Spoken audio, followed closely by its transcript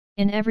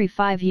In every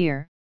 5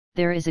 years,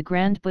 there is a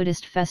grand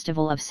Buddhist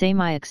festival of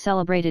Samyak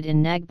celebrated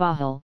in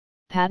Nagbahal,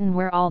 Patan,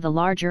 where all the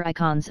larger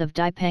icons of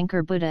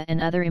Dipankar Buddha and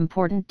other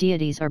important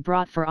deities are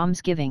brought for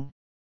almsgiving.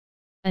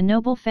 A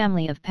noble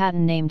family of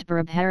Patan named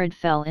Barabharad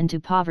fell into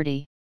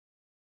poverty.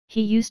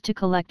 He used to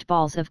collect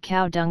balls of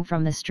cow dung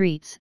from the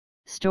streets,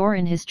 store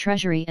in his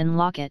treasury and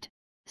lock it,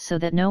 so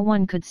that no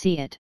one could see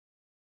it.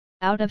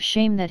 Out of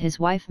shame that his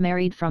wife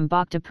married from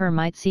Bhaktapur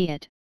might see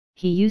it,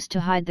 he used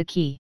to hide the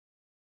key.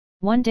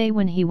 One day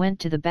when he went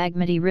to the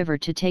Bagmati river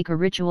to take a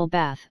ritual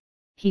bath,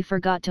 he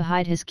forgot to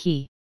hide his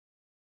key.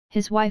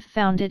 His wife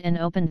found it and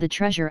opened the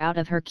treasure out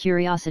of her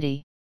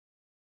curiosity.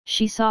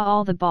 She saw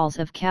all the balls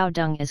of cow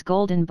dung as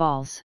golden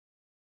balls.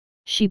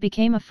 She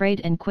became afraid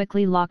and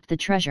quickly locked the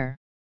treasure.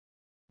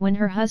 When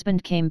her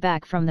husband came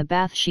back from the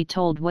bath, she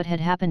told what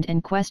had happened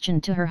and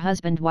questioned to her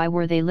husband why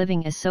were they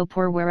living as so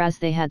poor whereas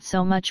they had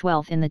so much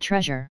wealth in the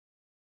treasure.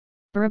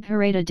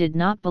 Barabharada did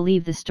not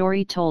believe the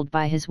story told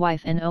by his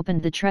wife and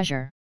opened the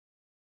treasure.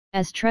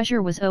 As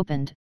treasure was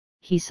opened,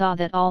 he saw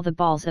that all the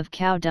balls of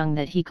cow dung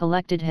that he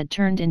collected had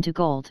turned into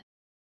gold.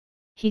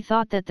 He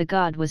thought that the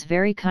god was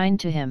very kind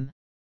to him.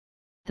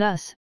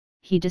 Thus,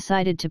 he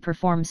decided to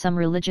perform some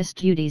religious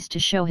duties to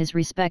show his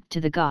respect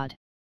to the god.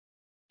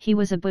 He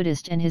was a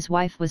Buddhist and his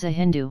wife was a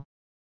Hindu.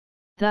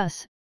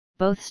 Thus,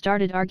 both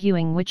started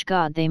arguing which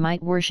god they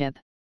might worship.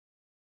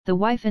 The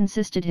wife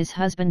insisted his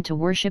husband to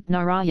worship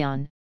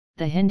Narayan,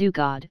 the Hindu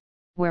god,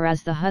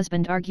 whereas the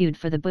husband argued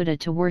for the Buddha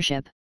to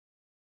worship.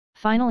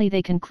 Finally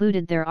they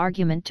concluded their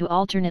argument to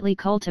alternately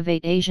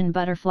cultivate Asian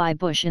butterfly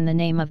bush in the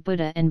name of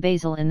Buddha and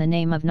basil in the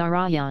name of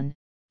Narayan,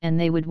 and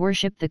they would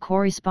worship the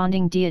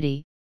corresponding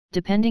deity,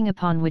 depending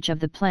upon which of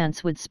the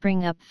plants would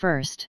spring up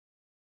first.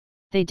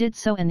 They did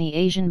so and the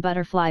Asian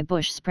butterfly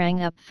bush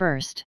sprang up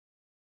first.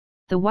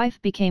 The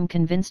wife became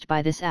convinced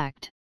by this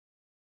act.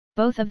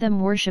 Both of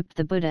them worshipped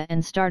the Buddha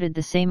and started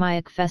the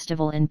Samyak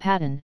festival in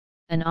Patan,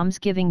 an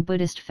almsgiving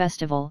Buddhist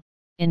festival,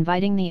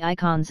 inviting the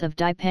icons of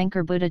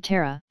Dipankar Buddha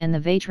Tara and the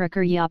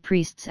Vajrakarya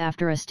priests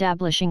after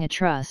establishing a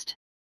trust.